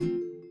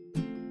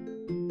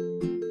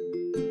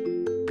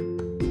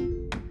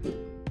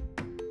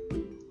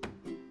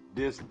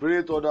The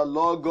Spirit of the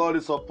Lord God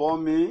is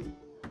upon me,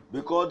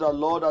 because the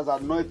Lord has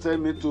anointed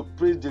me to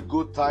preach the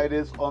good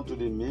tidings unto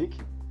the meek.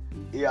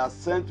 He has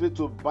sent me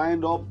to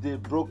bind up the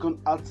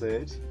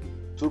brokenhearted,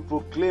 to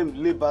proclaim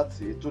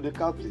liberty to the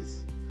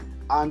captives,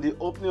 and the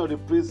opening of the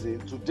prison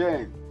to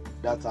them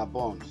that are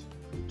bound,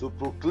 to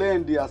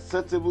proclaim the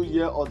acceptable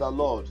year of the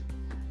Lord,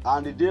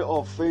 and the day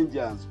of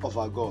vengeance of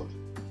our God,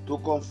 to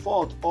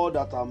comfort all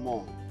that are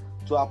mourn,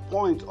 to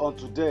appoint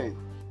unto them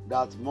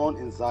that mourn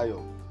in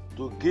Zion,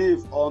 to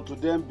give unto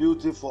them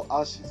beauty for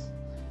ashes,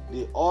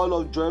 the oil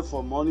of joy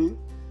for mourning,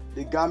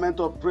 the garment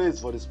of praise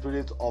for the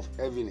spirit of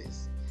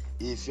heaviness.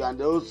 If you are in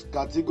those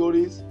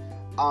categories,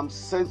 I'm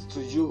sent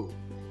to you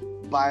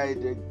by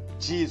the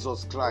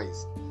Jesus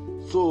Christ.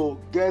 So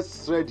get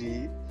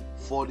ready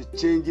for the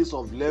changes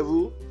of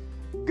level.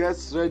 Get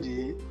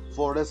ready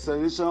for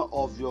restoration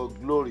of your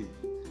glory.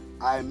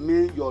 I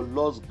mean your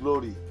lost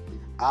glory,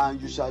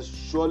 and you shall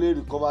surely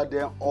recover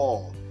them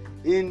all.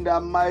 In the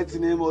mighty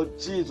name of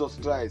Jesus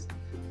Christ,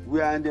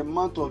 we are in the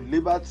month of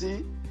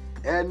liberty.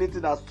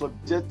 Anything that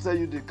subjected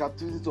you to the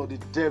captivity of the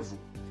devil,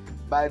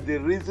 by the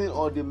reason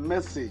of the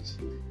message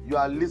you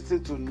are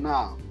listening to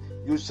now,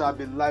 you shall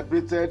be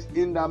liberated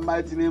in the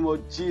mighty name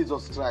of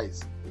Jesus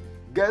Christ.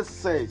 Get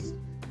set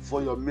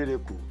for your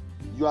miracle.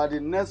 You are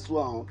the next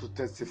one to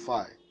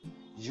testify.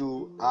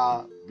 You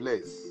are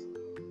blessed.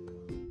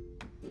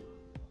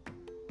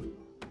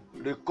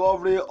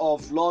 Recovery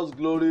of lost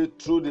glory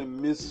through the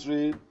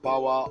mystery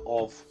power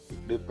of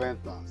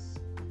repentance.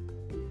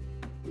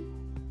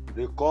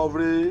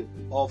 Recovery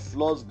of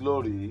lost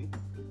glory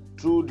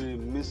through the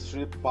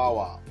mystery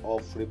power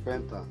of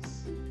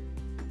repentance.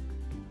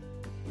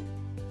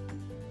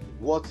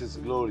 What is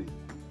glory?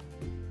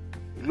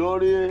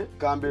 Glory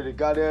can be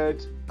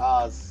regarded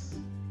as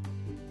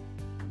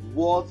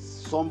what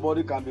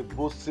somebody can be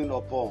boasting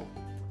upon.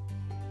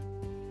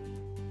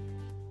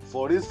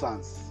 For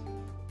instance,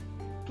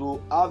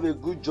 to have a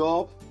good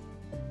job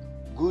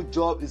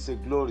is a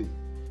glory.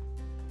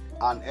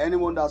 And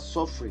anyone that's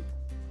suffering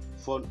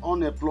from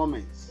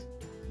unemployment,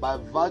 by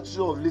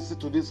virtue of listening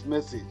to this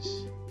message,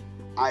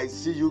 I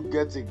see you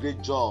get a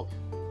great job.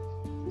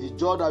 The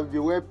job that will be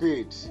well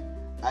paid,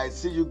 I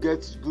see you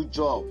get a good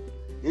job.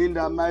 In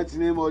the mighty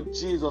name of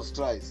Jesus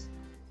Christ.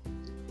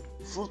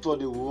 Fruit of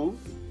the womb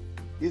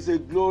is a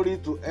glory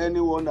to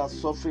anyone that's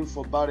suffering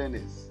for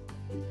barrenness.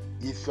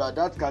 If you are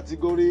that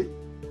category,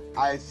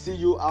 I see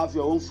you have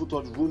your own fruit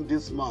of the womb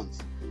this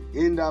month.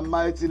 In the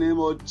mighty name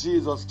of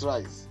Jesus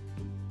Christ.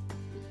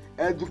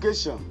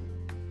 Education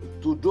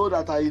to those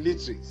that are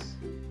illiterate,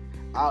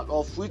 and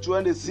of which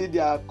when they see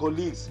their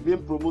colleagues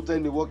being promoted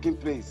in the working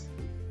place,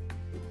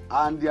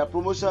 and their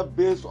promotion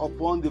based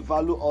upon the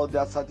value of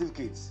their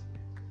certificates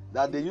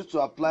that they used to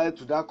apply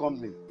to that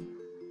company,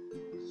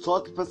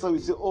 such person will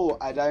say, oh,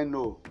 I don't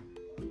know,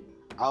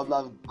 I would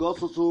have got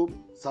so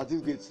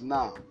certificates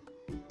now.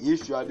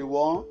 If you are the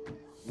one,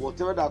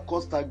 whatever that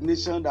caused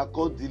stagnation, that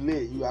caused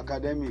delay in your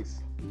academics,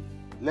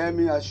 let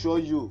me assure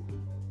you,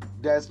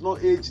 there is no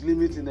age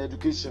limit in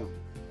education.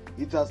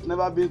 It has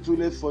never been too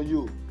late for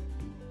you.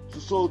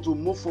 So to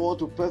move forward,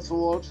 to press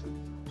forward,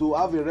 to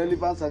have a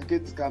relevant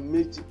certificate can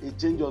make a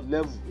change of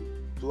level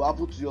to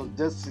happen to your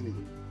destiny,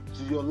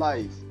 to your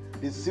life.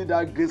 Receive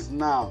that grace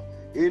now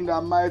in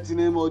the mighty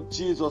name of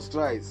Jesus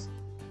Christ.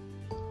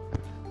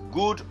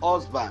 Good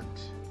husband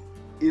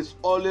is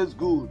always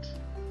good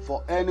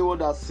for anyone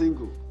that's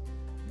single,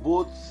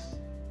 both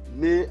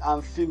male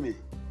and female,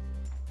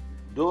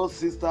 those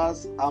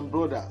sisters and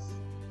brothers.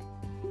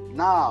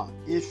 Now,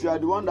 if you are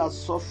the one that's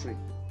suffering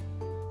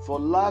for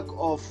lack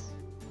of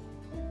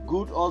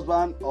good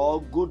husband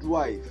or good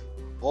wife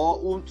or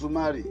whom to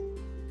marry,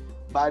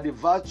 by the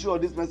virtue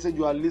of this message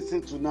you are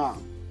listening to now,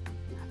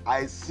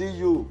 I see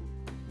you,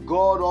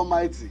 God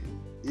Almighty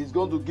is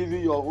going to give you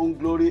your own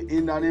glory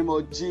in the name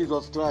of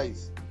Jesus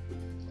Christ.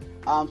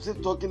 I'm still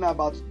talking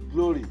about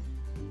glory.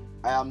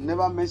 I have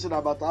never mentioned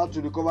about how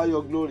to recover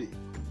your glory.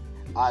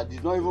 I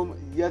did not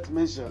even yet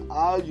mention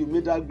how you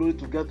made that glory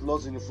to get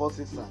lost in the first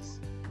instance.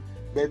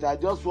 But I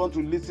just want to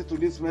listen to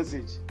this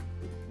message,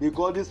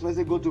 because this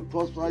message is going to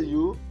prosper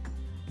you,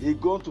 it's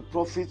going to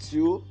profit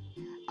you,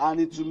 and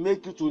it will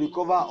make you to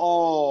recover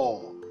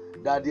all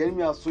that the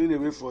enemy has stolen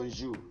away from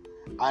you.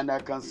 And I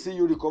can see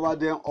you recover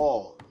them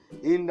all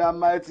in the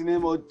mighty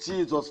name of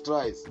Jesus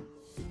Christ.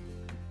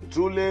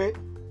 Truly,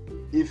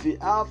 if you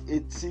have a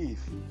thief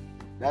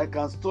that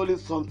can steal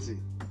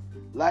something,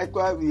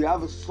 likewise we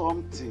have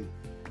something,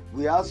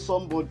 we have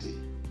somebody,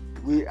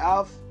 we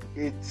have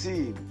a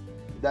team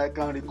that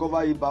can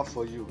recover it back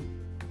for you.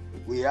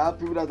 We have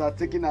people that are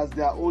taking as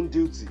their own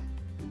duty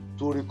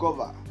to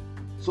recover.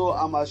 So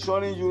I'm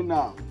assuring you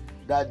now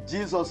that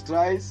Jesus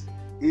Christ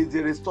is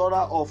the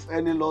restorer of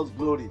any lost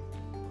glory.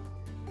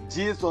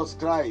 Jesus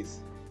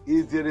Christ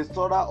is the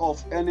restorer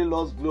of any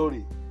lost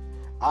glory,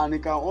 and he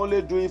can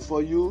only do it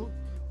for you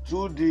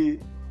through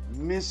the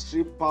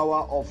mystery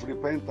power of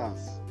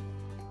repentance.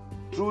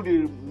 Through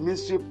the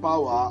mystery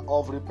power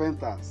of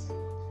repentance.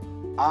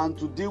 And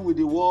to deal with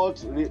the word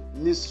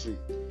mystery.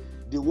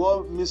 The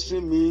word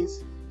mystery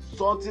means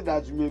something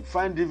that you may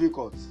find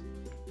difficult,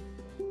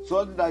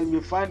 something that you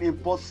may find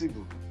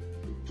impossible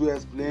to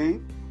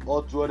explain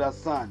or to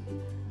understand,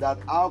 that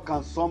how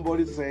can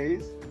somebody say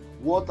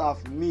what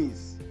I've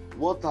missed,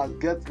 what has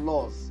get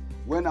lost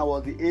when I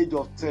was the age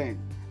of 10,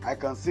 I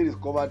can still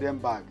recover them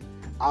back.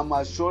 I'm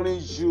assuring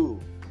you,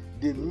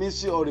 the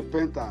mystery of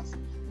repentance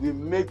will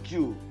make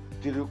you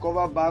to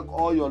recover back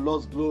all your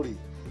lost glory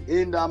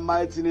in the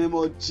mighty name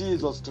of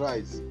Jesus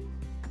Christ.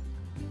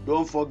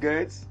 Don't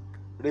forget,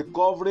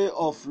 recovery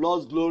of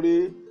lost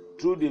glory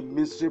through the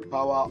mystery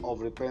power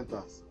of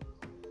repentance.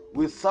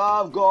 We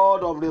serve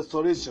God of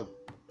restoration.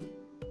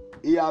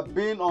 He has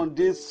been on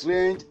this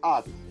strange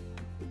earth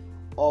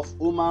of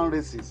human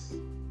races.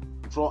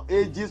 From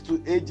ages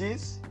to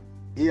ages,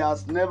 he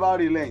has never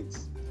relented,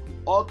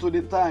 up to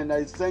the time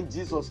that he sent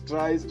Jesus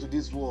Christ to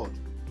this world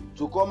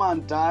to come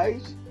and die,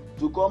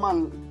 to come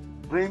and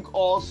bring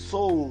all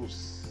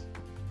souls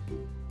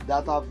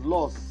that have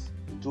lost,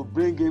 to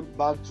bring him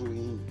back to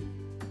him.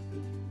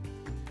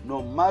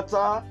 No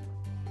matter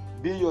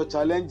be your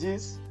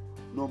challenges,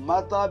 no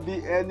matter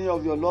be any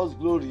of your lost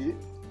glory,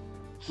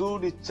 through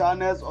the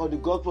channels of the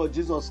gospel of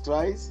Jesus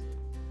Christ,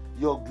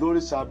 your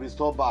glory shall be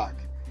restored back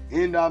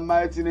in the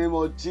mighty name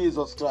of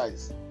Jesus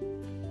Christ.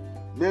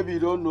 Maybe you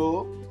don't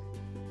know,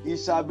 it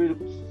shall be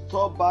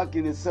restored back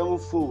in a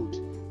sevenfold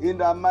in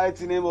the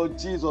mighty name of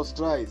Jesus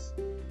Christ.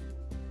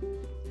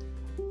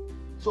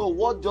 So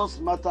what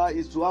just matters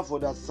is to have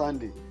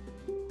understanding.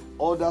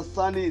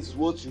 Understanding is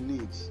what you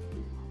need.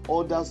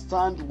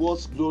 Understand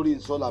what glory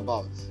is all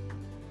about.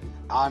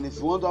 And if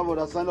you want to have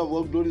understanding of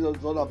what glory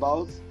is all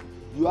about,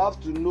 you have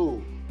to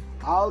know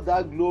how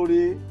that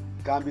glory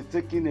can be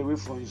taken away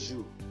from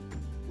you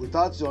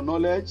without your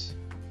knowledge,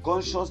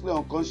 consciously or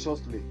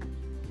unconsciously.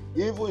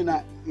 Even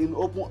in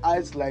open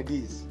eyes like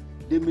this,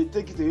 they may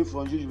take it away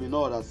from you, you may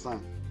not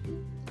understand.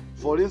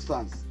 For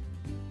instance,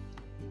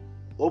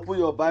 open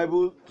your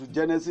Bible to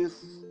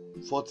Genesis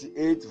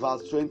 48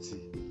 verse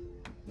 20.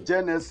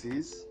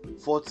 Genesis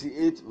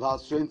 48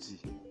 verse 20.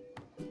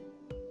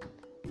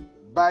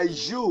 By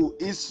you,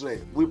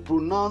 Israel, we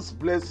pronounce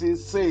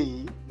blessings,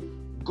 saying,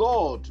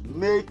 God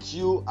make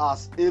you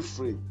as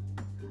Ephraim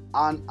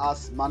and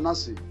as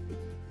Manasseh.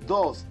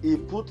 Thus he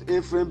put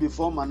Ephraim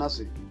before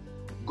Manasseh.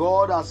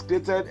 God has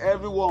created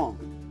everyone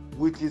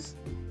with his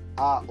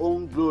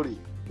own glory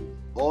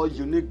or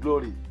unique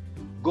glory.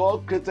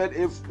 God created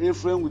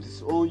Ephraim with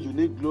his own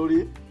unique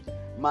glory.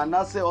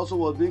 Manasseh also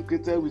was being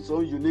created with his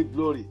own unique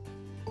glory.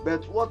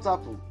 But what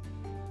happened?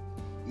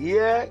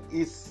 Here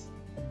his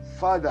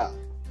father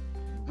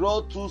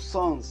brought two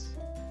sons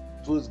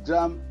to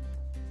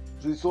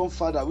his own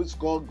father, which is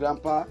called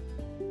grandpa,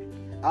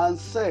 and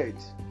said,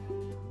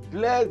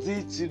 bless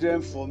these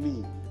children for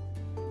me.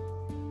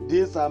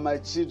 These are my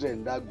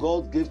children that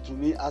God gave to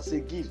me as a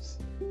gift.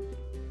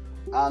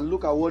 And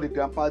look at what the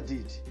grandpa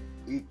did.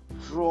 He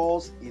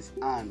crossed his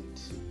hand.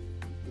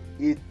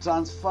 He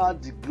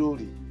transferred the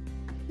glory.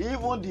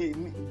 Even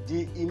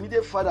the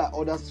immediate father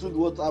understood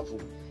what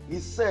happened. He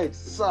said,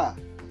 sir,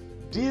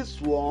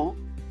 this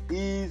one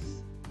is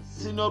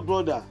senior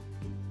brother,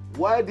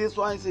 while this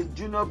one is a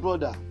junior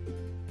brother.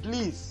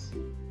 Please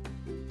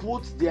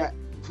put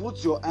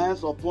your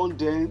hands upon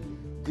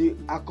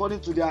them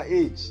according to their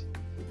age.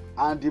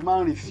 And the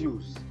man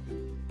refused.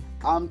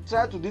 I'm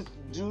trying to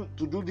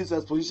do this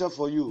exposition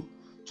for you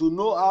to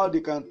know how they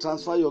can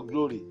transfer your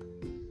glory.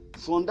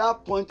 From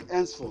that point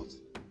henceforth,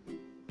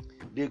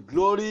 the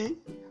glory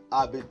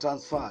has been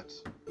transferred.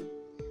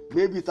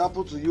 Maybe it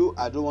happened to you,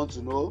 I don't want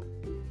to know.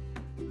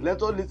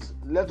 Let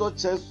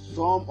us check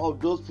some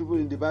of those people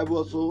in the Bible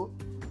also,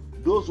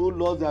 those who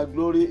lost their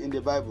glory in the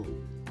Bible.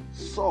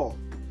 Saul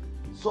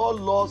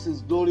lost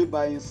his glory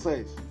by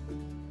himself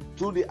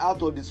through the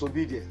act of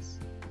disobedience.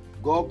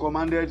 God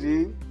commanded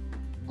him,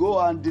 go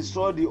and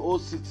destroy the whole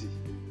city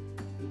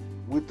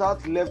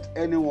without left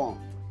anyone.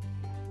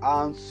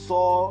 And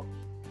Saul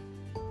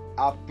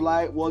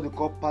applied what they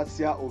call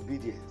partial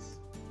obedience.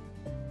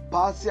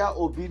 Partial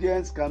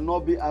obedience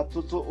cannot be a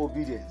total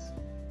obedience.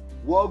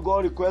 What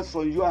God requests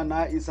from you and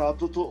I is our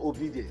total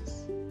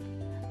obedience.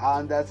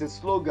 And there's a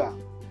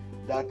slogan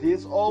that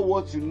is all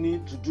what you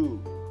need to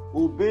do.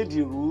 Obey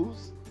the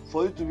rules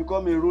for you to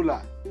become a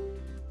ruler.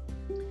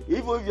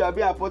 Even if you have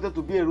been appointed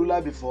to be a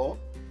ruler before,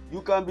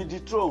 you can be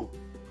dethroned.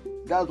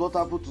 That's what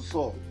happened to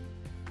Saul.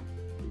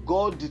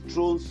 God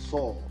dethroned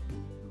Saul.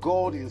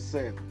 God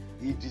himself,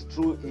 he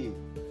dethroned him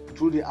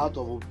through the act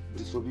of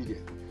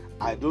disobedience.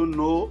 I don't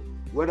know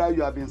whether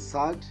you have been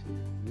sacked,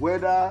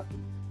 whether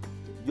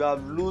you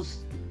have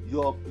lost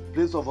your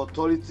place of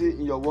authority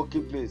in your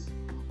working place,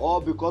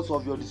 or because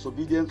of your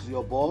disobedience to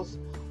your boss,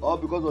 or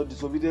because of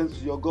disobedience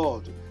to your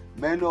God.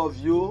 Many of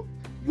you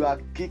are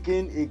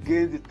kicking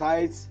against the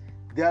tithes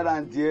there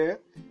and there.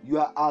 You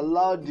are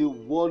allowed the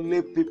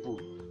worldly people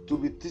to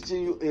be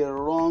teaching you a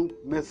wrong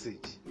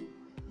message.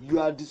 You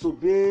are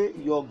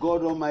disobeying your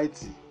God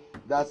Almighty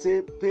that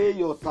say pay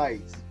your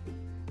tithes.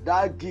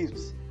 That gift,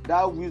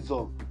 that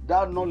wisdom,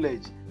 that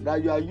knowledge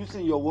that you are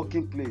using in your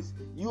working place,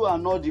 you are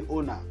not the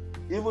owner.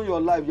 Even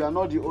your life, you are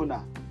not the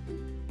owner.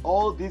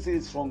 all this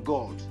is from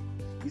God.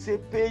 He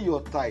said, pay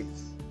your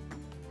tithes.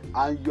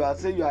 And you are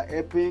saying you are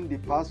helping the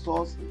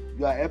pastors,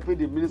 you are helping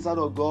the ministers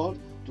of God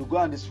to go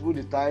and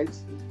distribute the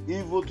tithes,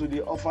 even to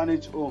the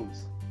orphanage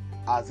homes.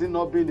 Has it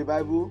not been in the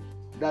Bible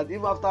that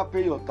even after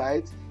paying your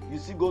tithes, you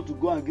still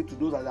go and give to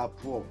those that are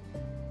poor?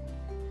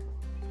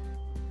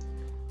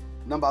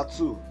 Number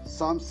 2,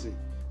 Samson,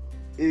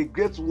 a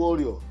great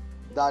warrior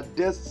that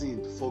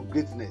destined for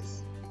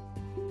greatness,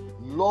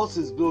 lost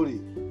his glory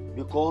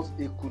because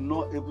he could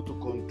not able to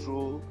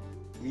control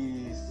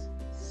his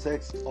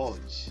sex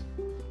urge.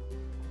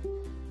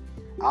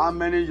 How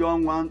many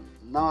young ones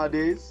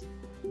nowadays,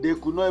 they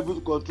could not able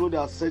to control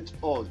their sex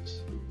urge?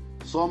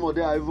 Some of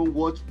them are even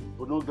watch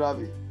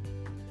pornography.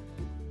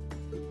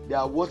 They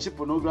are watching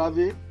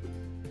pornography.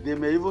 They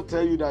may even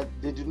tell you that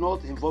they do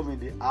not involve in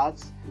the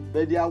arts,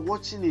 but they are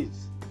watching it.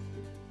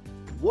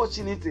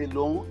 Watching it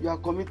alone, you are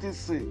committing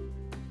sin.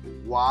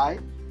 Why?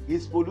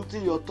 It's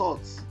polluting your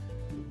thoughts.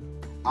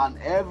 And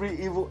every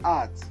evil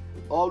act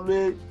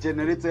always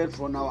generated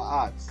from our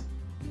hearts.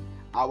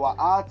 Our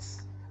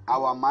hearts,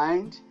 our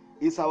mind,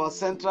 is our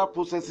central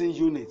processing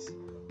unit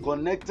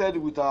connected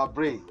with our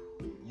brain.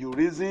 You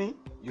reason,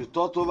 you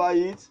thought over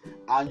it,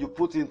 and you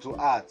put into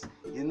act.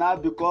 It now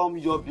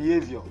becomes your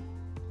behavior.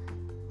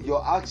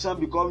 Your action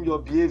becomes your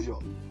behavior.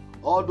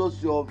 All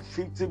those your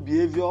fictive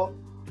behavior,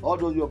 all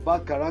those your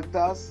bad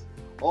characters,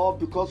 all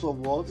because of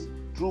what?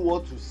 Through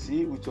what you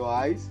see with your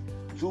eyes,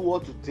 through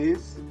what you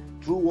taste,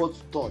 through what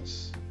you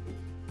touch.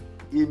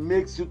 It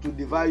makes you to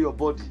divide your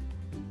body.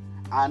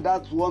 And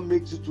that's what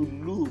makes you to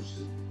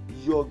lose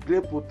your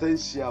great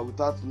potential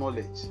without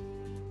knowledge.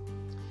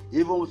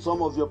 Even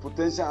some of your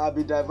potential have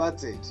been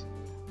diverted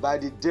by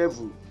the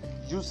devil,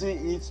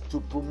 using it to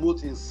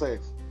promote himself.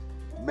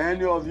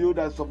 Many of you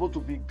that are supposed to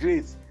be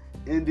great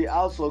in the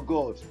house of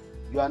God,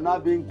 you are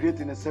not being great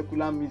in the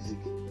secular music.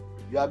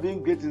 You are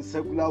being great in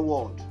secular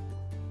world.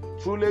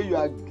 Truly, you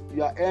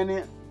are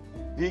earning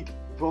big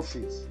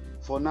profits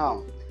for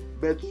now,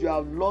 but you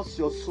have lost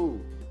your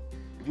soul.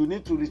 You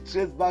need to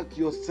retrace back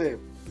yourself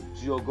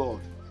to your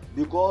God,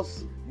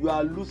 because you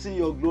are losing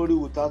your glory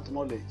without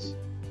knowledge.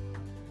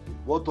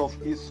 What of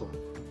Esau?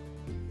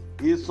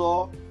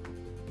 Esau,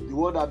 the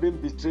one that had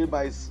been betrayed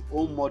by his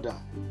own mother,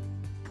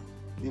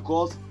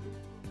 because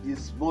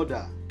his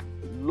mother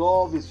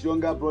loved his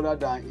younger brother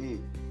than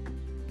him.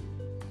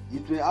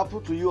 It may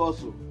happen to you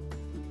also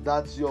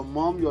that your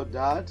mom, your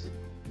dad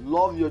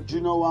love your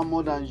junior one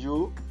more than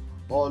you,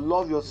 or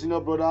love your senior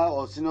brother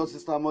or senior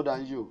sister more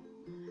than you.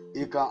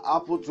 It can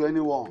happen to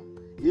anyone.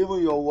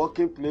 Even your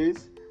working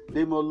place,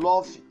 they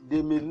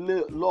may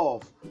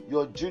love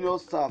your junior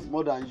staff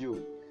more than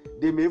you.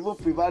 They may even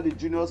prefer the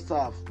junior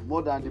staff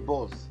more than the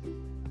boss.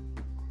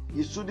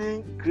 It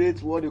shouldn't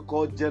create what they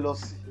call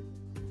jealousy,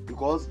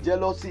 because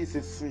jealousy is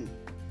a sin.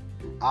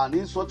 And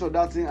if such or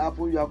that thing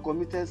happen, you have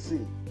committed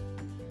sin.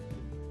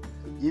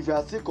 If you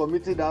are still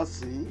committing that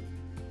sin,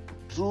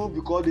 true,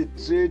 because they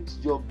trade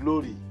your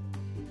glory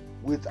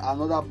with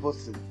another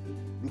person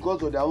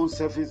because of their own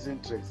selfish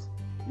interest,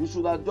 you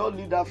should have just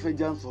leave that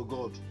vengeance for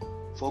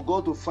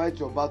God to fight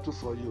your battle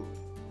for you.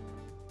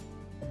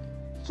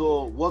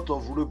 So what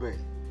of Reuben?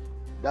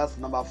 That's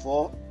number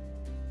 4.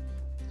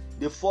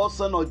 The fourth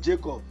son of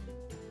Jacob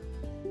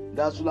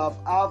that should have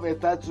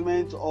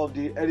entitlement of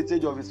the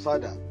heritage of his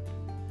father.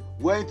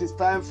 When it is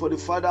time for the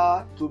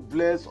father to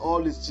bless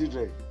all his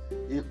children,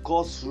 he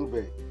cursed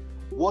Reuben.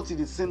 What is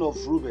the sin of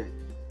Reuben?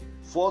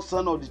 Fourth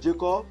son of the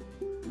Jacob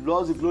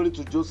lost the glory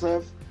to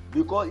Joseph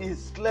because he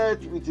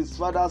slept with his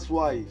father's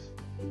wife.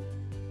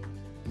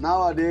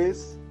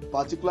 Nowadays,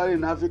 particularly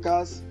in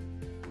Africa,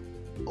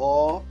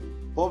 or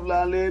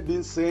popularly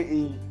being said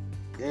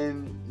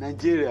in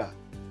Nigeria,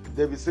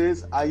 they be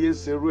says Aye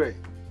Serue.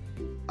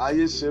 Aye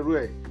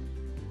Serue.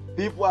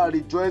 People are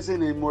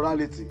rejoicing in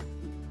immorality.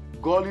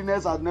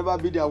 Godliness has never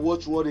been their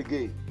watchword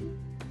again.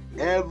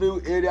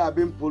 Every area has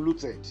been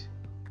polluted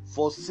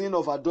for sin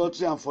of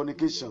adultery and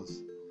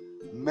fornications.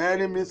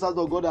 Many ministers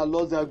of God have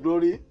lost their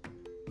glory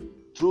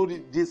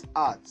through these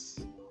acts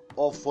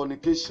of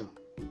fornication.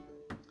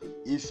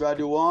 If you are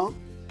the one,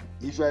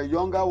 if you are a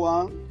younger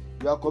one,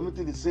 you are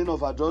committing the sin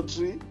of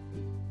adultery,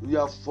 you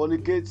are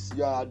fornicate,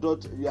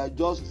 you are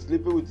just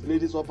sleeping with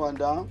ladies up and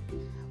down,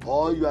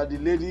 or you are the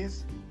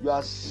ladies, you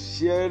are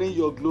sharing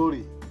your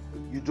glory.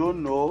 You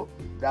don't know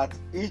that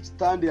each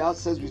time they have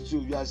sex with you,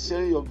 you are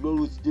sharing your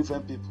glory with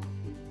different people.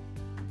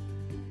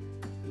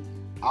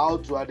 How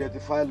to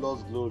identify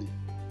lost glory?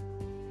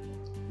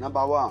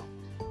 Number 1,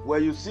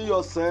 when you see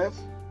yourself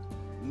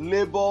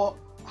labor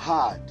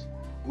hard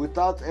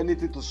without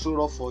anything to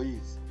show up for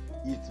it,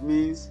 it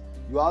means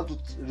you have to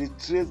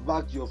retrace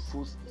back your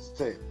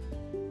footstep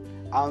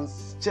and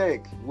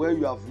check where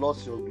you have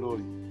lost your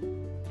glory.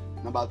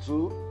 Number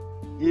 2,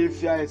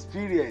 if you are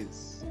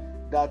experienced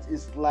that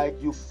it's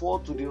like you fall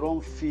to the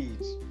wrong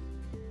field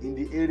in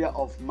the area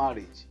of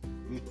marriage,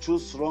 you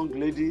choose wrong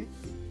lady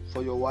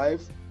for your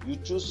wife, you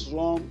choose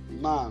wrong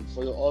man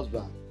for your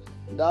husband,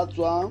 that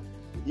one,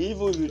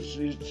 even if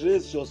you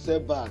retrace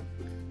yourself back,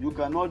 you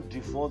cannot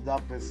divorce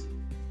that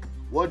person.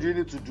 What do you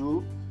need to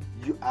do?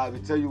 I will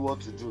tell you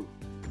what to do.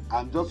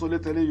 I'm just only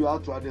telling you how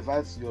to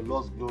identify your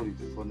lost glory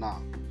for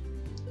now.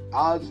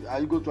 How are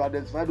you going to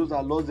identify those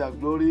that lost their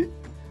glory?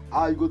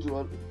 How are you going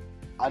to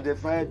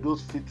identify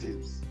those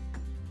victims?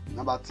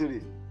 Number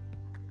 3,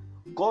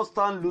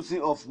 constant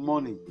losing of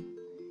money.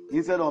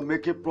 Instead of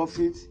making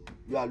profit,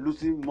 you are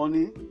losing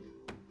money.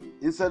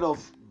 Instead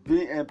of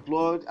being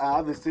employed and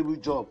have a stable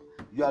job,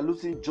 you are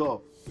losing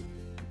job.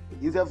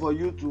 Instead for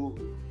you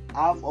to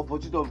have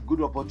opportunity of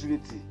good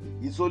opportunity,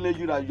 it's only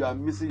you that you are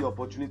missing your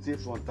opportunity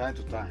from time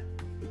to time.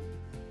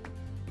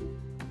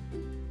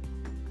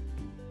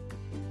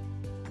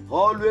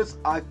 Always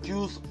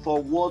accuse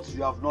for what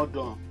you have not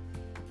done.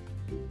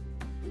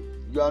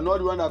 You are not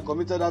the one that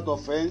committed that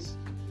offense.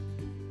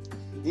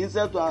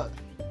 Instead to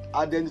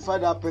identify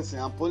that person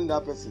and punish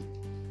that person,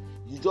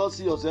 you just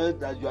see yourself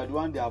that you are the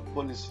one they are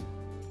punishing.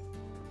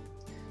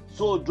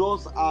 So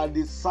those are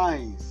the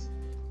signs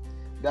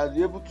that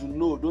you're able to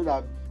know those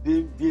are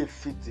being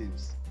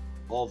victims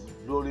of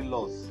glory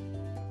loss.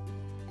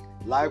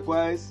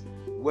 Likewise,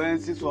 when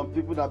see some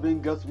people that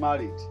been get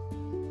married,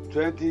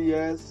 20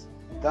 years,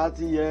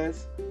 30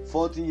 years,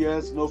 40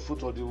 years, no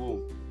fruit of the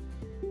womb.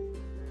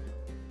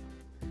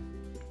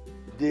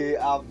 They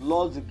have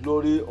lost the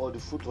glory of the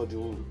fruit of the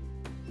womb.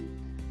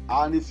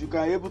 And if you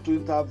can able to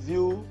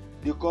interview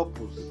the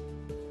couples,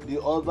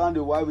 the husband,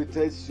 the wife will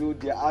tell you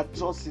the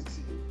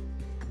atrocity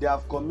they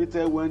have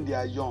committed when they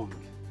are young.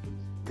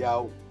 They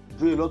are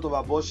doing a lot of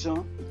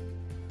abortion,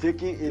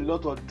 taking a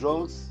lot of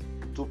drugs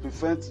to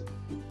prevent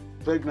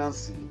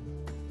pregnancy.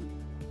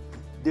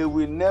 They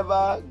will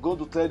never go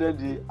to tell them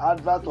the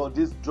advert of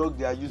this drug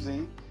they are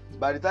using.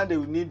 By the time they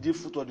will need the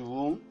fruit of the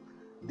womb,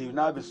 they will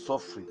now be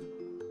suffering.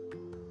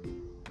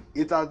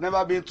 It has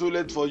never been too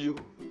late for you.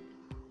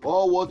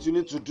 All what you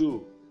need to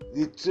do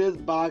is trace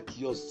back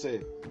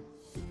yourself.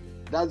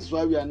 That's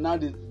why we are now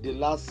the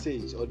last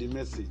stage of the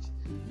message,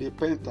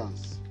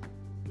 repentance.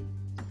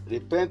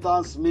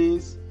 Repentance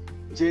means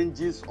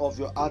changes of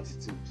your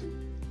attitude,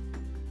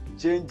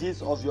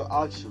 changes of your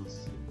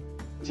actions,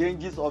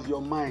 changes of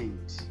your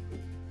mind,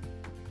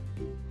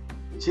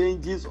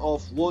 changes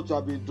of what you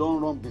have been done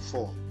wrong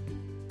before.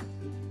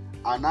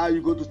 And now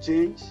you go to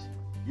change.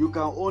 You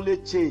can only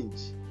change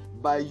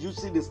by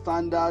using the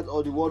standard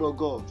of the Word of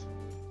God.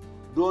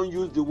 Don't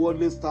use the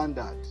worldly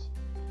standard.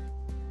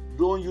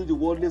 Don't use the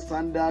worldly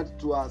standard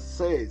to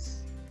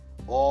assess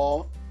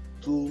or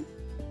to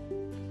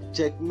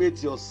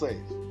checkmate yourself.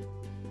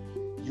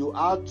 You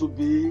have to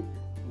be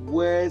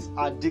words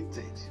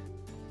addicted.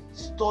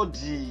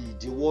 Study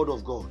the Word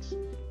of God.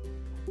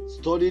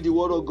 Study the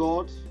Word of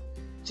God.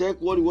 Check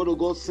what the Word of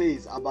God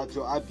says about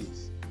your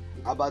habits,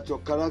 about your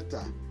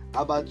character,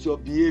 about your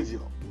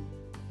behavior.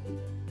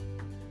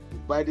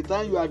 By the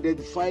time you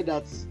identify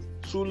that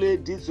truly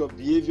this your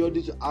behavior,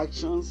 these your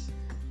actions,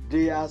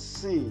 they are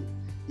sin,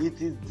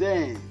 it is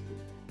then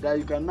that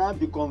you can now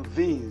be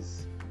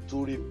convinced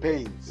to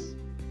repent.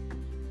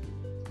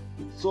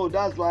 So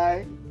that's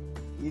why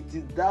it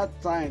is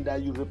that time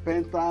that your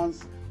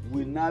repentance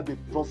will now be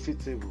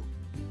profitable.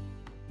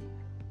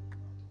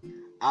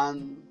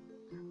 And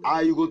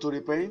are you going to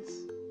repent?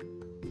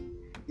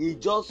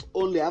 It's just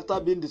only after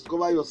being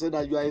discovered yourself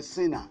that you are a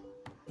sinner.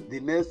 The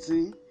next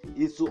thing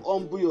is to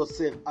humble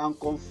yourself and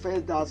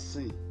confess that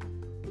sin.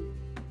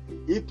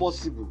 If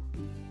possible,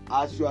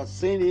 as you are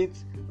saying it,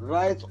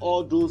 write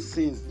all those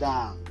sins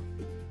down.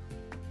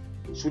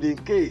 Should in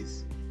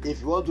case,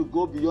 if you want to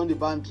go beyond the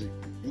boundary,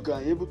 you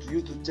can be able to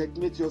use to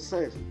checkmate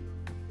yourself.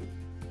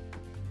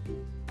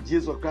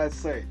 Jesus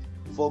Christ said,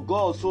 "For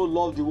God so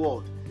loved the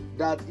world,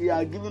 that he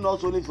had given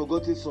us only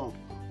forgotten Son.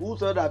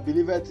 Whosoever that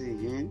believeth in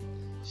him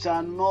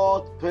shall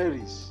not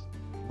perish,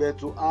 but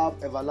to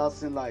have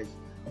everlasting life.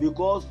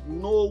 Because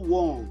no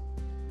one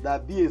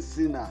that be a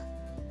sinner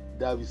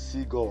that will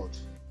see God."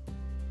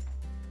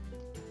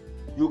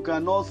 You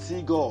cannot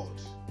see God,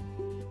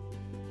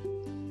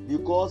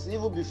 because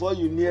even before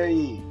you near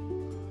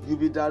him, you'll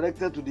be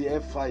directed to the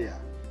hellfire.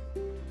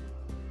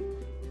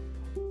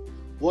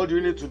 What do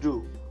you need to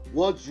do?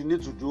 What you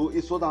need to do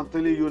is what I'm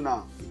telling you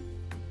now.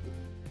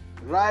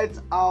 Write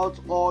out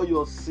all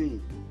your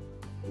sin.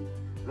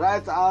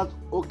 Write out,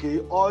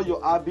 all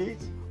your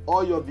habits,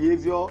 all your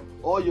behavior,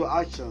 all your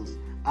actions,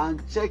 and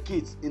check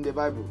it in the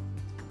Bible,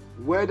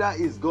 whether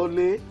it's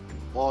godly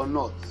or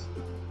not.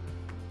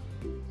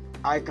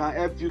 I can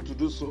help you to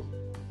do so.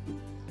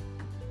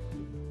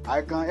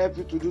 I can help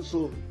you to do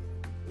so.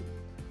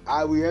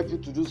 I will help you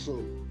to do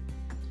so.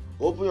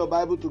 Open your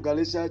Bible to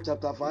Galatians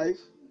chapter 5,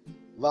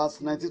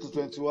 verse 19 to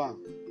 21.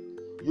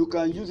 You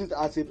can use it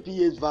as a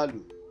pH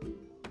value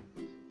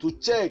to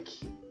check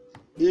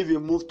if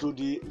you move to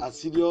the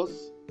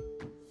acidious,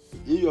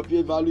 if your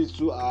pH value is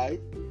too high.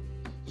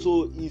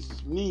 So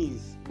it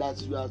means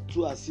that you are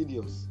too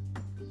acidious.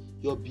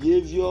 Your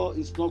behavior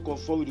is not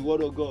conform with the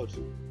Word of God.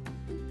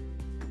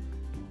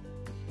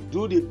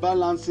 Do the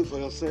balancing for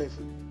yourself.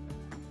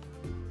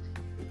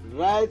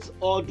 Write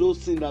all those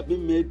things that have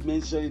been made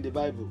mention in the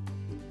Bible,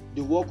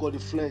 the work of the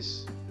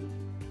flesh.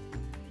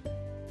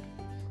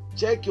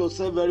 Check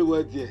yourself very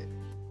well there.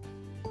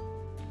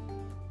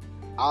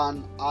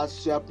 And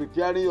as you are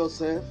preparing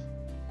yourself,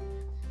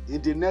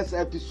 in the next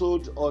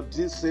episode of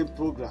this same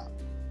program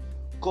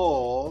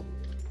called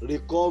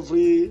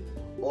Recovery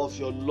of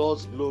Your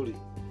Lost Glory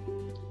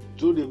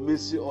through the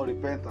Mercy of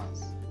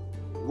Repentance,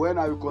 when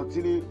I will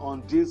continue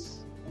on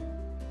this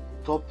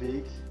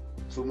topic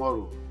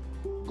tomorrow.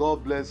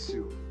 God bless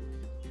you.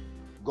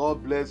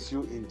 God bless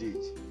you indeed.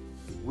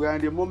 We are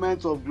in the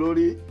moment of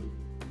glory,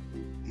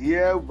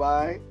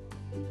 hereby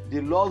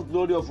the lost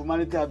glory of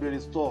humanity has been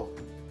restored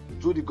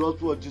through the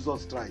gospel of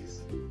Jesus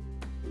Christ.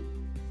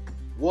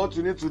 What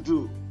you need to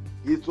do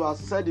is to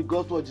accept the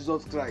gospel of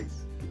Jesus Christ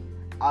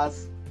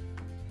as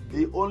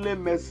the only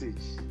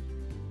message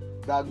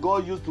that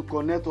God used to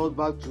connect us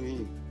back to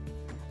Him.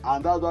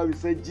 And that's why we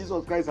say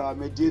Jesus Christ is our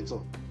mediator.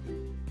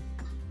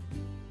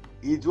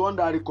 He's the one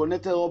that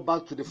reconnected us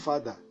back to the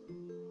Father.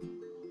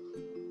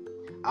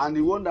 And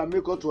the one that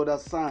makes us to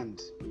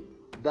understand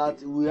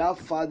that we have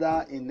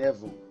Father in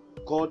heaven,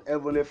 called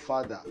Heavenly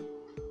Father.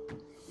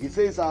 He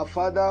says our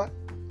Father,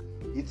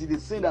 it is the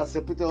sin that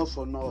separated us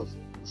from us,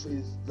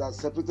 that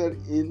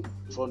separated Him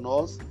from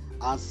us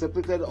and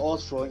separated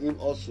us from Him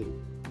also.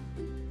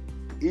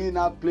 He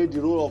now played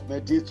the role of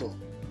mediator.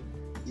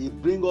 He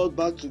brings us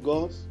back to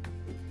God.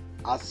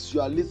 As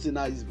you are listening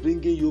now, He's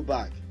bringing you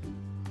back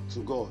to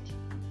God.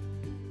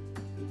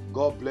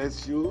 God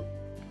bless you.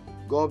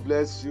 God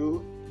bless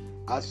you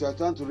as you are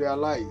trying to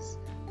realize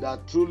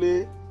that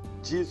truly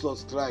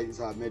Jesus Christ is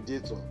our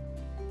mediator.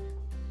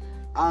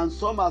 And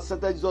some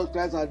accepted Jesus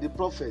Christ as the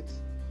prophet.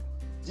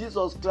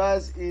 Jesus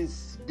Christ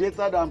is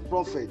greater than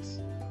prophet,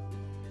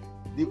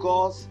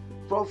 because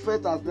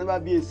prophet has never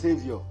been a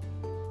savior.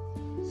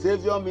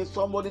 Savior means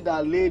somebody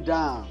that laid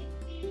down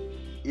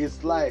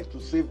his life to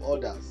save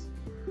others.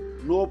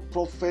 No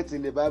prophet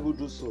in the Bible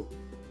do so.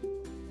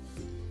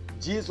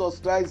 Jesus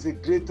Christ is the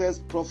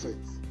greatest prophet.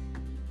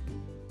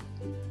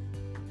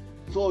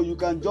 So you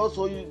can just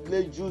only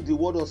use the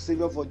word of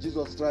Savior for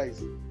Jesus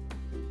Christ.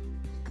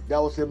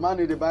 There was a man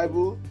in the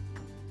Bible,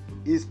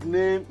 his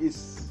name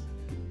is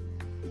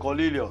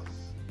Cornelius.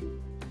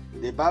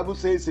 The Bible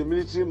says he's a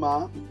military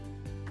man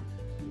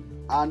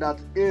and that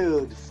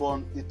hailed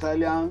from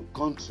Italian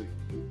country.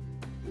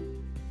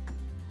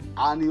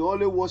 And he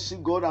always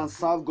worship God and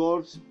serve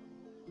God,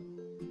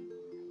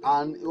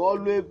 and he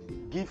always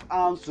give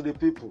alms to the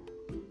people.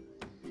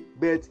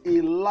 But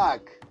he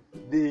lacked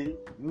the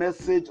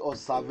message of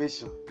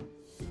salvation.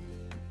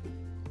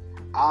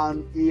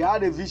 And he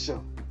had a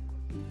vision.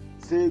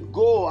 Say,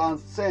 go and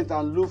send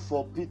and look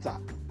for Peter.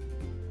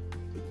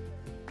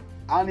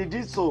 And he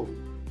did so.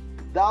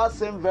 That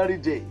same very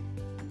day,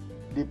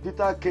 the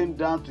Peter came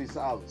down to his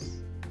house.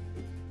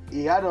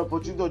 He had an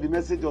opportunity of the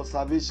message of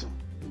salvation.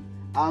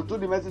 And through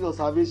the message of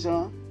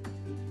salvation,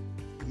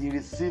 he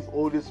received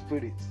Holy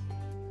Spirit.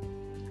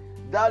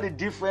 That's the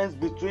difference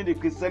between the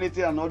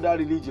Christianity and other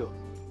religions.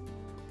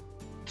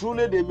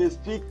 Truly they may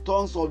speak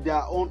tongues of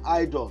their own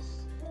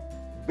idols,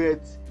 but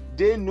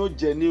they know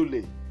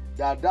genuinely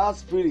that that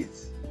spirit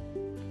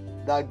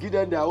that give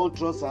them their own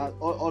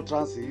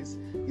utterances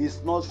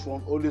is not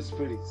from Holy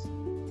Spirit.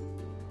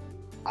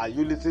 Are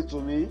you listening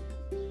to me?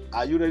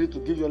 Are you ready to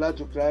give your life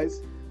to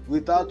Christ?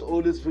 Without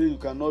Holy Spirit, you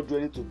cannot do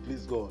anything to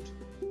please God.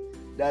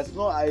 There's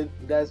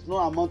no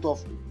amount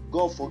of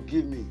God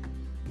forgive me,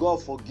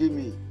 God forgive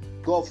me,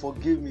 God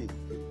forgive me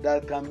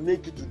that can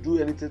make you to do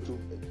anything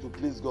to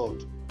please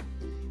God.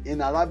 In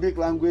Arabic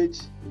language,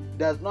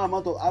 there's no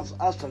amount of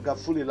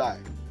astaghfirullah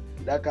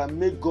that can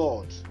make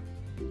God,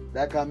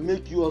 that can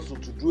make you also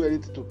to do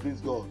anything to please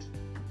God.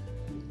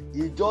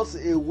 It's just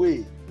a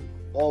way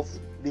of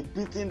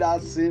repeating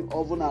that sin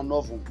often and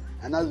often.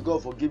 And ask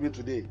God forgive me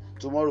today,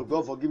 tomorrow,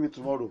 God forgive me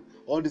tomorrow,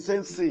 on the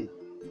same sin.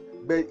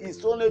 But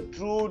it's only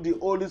through the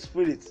Holy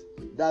Spirit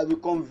that will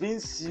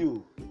convince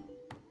you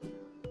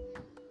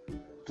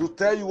to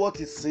tell you what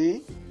is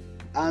sin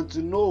and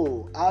to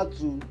know how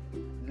to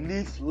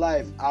live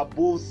life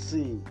above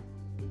sin.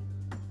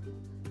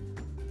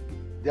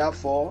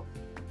 Therefore,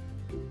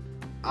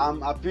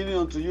 I'm appealing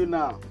unto you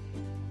now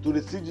to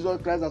receive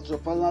Jesus Christ as your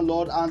personal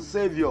Lord and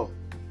Savior.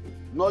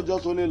 Not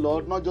just only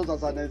Lord, not just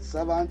as a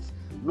servant,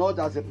 not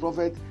as a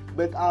prophet,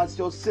 but as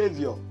your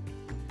Savior.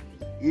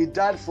 He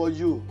died for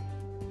you.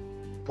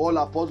 Paul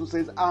Apostle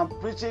says, I'm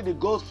preaching the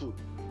gospel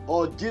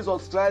of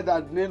Jesus Christ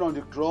that nailed on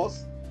the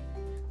cross,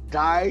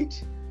 died,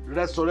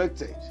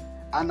 resurrected,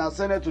 and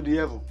ascended to the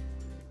heaven.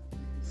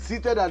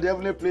 Seated at the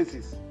heavenly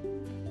places.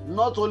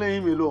 Not only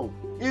Him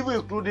alone, even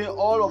including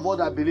all of us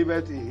that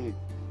believed in Him.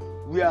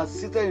 We are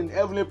seated in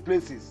heavenly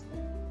places,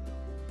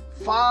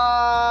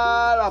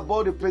 far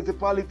above the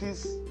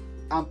principalities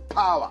and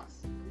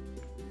powers.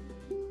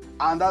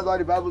 And that's why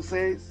the Bible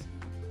says,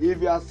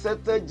 if you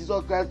accepted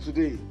Jesus Christ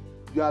today,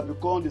 you have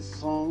become the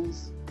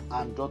sons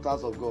and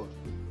daughters of God.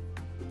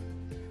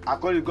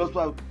 According to the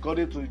gospel,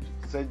 according to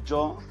St.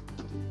 John,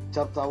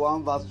 chapter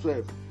 1, verse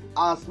 12,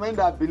 as men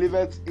that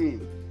believed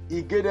in,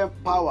 He gave them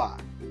power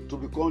to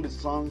become the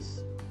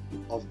sons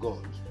of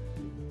God.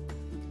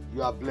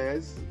 You are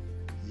blessed.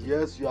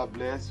 Yes, you are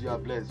blessed. You are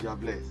blessed. You are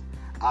blessed.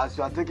 As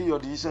you are taking your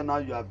decision now,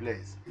 you are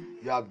blessed.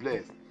 You are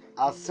blessed.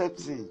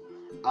 Accept Him.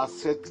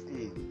 Accept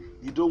Him.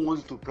 He don't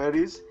want you to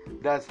perish.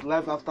 There is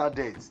life after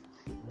death.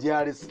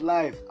 There is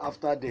life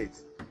after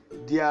death.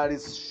 There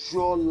is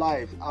sure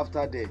life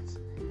after death.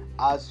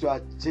 As you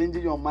are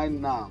changing your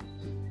mind now,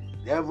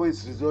 heaven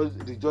is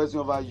rejoicing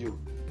over you.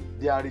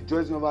 They are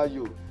rejoicing over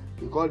you,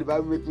 because the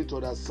Bible makes me to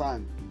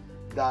understand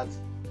that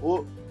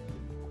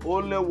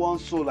only one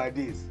soul like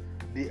this,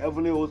 the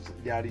heavenly hosts,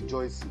 they are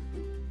rejoicing.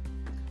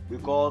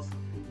 Because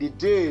the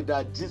day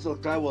that Jesus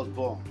Christ was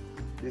born,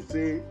 they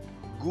say,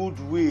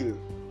 goodwill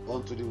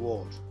unto the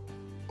world.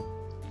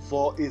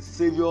 For a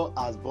Savior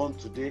has born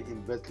today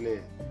in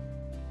Bethlehem.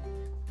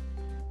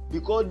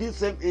 Because this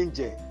same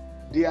angel,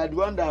 they are the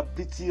one that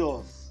pity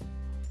us.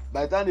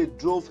 By the time they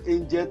drove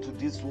angel to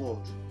this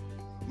world,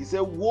 he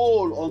said,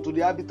 woe unto the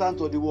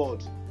inhabitants of the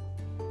world,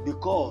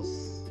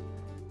 because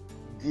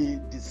the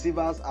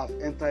deceivers have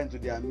entered into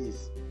their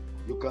midst.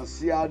 You can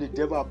see how the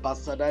devil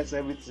bastardized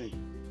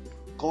everything,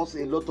 caused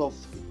a lot of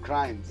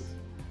crimes,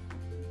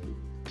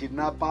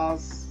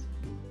 kidnappers.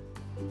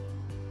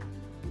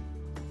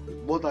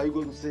 What are you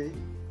going to say?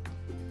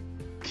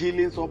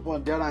 Killings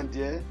upon there and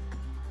there,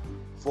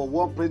 for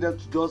one president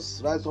to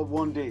just rise up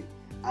one day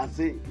and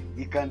say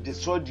he can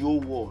destroy the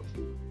whole world.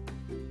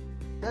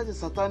 That's a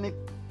satanic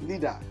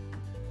leader.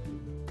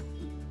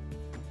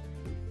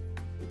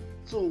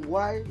 So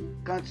why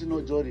can't you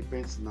not just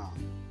repent now?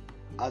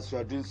 As you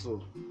are doing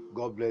so,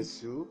 God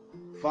bless you.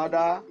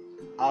 Father,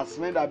 as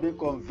men have been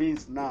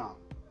convinced now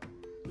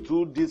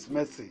through this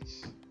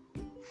message,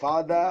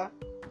 Father,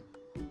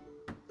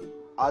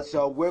 as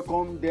you are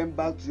welcoming them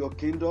back to your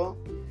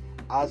kingdom,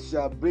 as you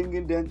are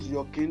bringing them to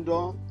your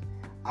kingdom,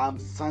 and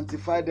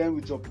sanctify them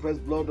with your precious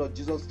blood of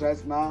Jesus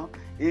Christ now,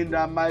 in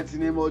the mighty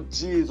name of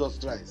Jesus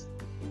Christ.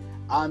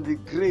 And the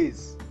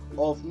grace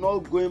of not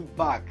going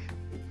back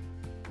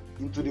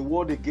into the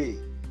world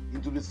again,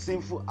 into the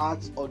sinful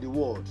acts of the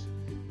world.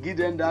 Give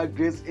them that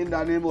grace in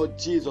the name of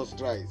Jesus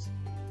Christ.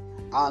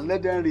 And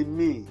let them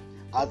remain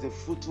as a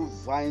fruitful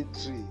vine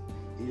tree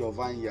in your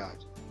vineyard.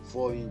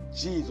 For in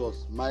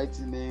Jesus'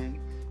 mighty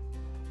name,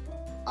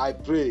 I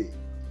pray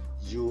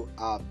you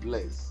are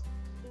blessed.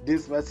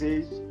 This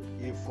message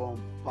is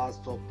from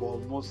Pastor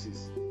Paul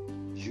Moses.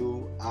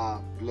 You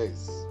are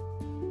blessed.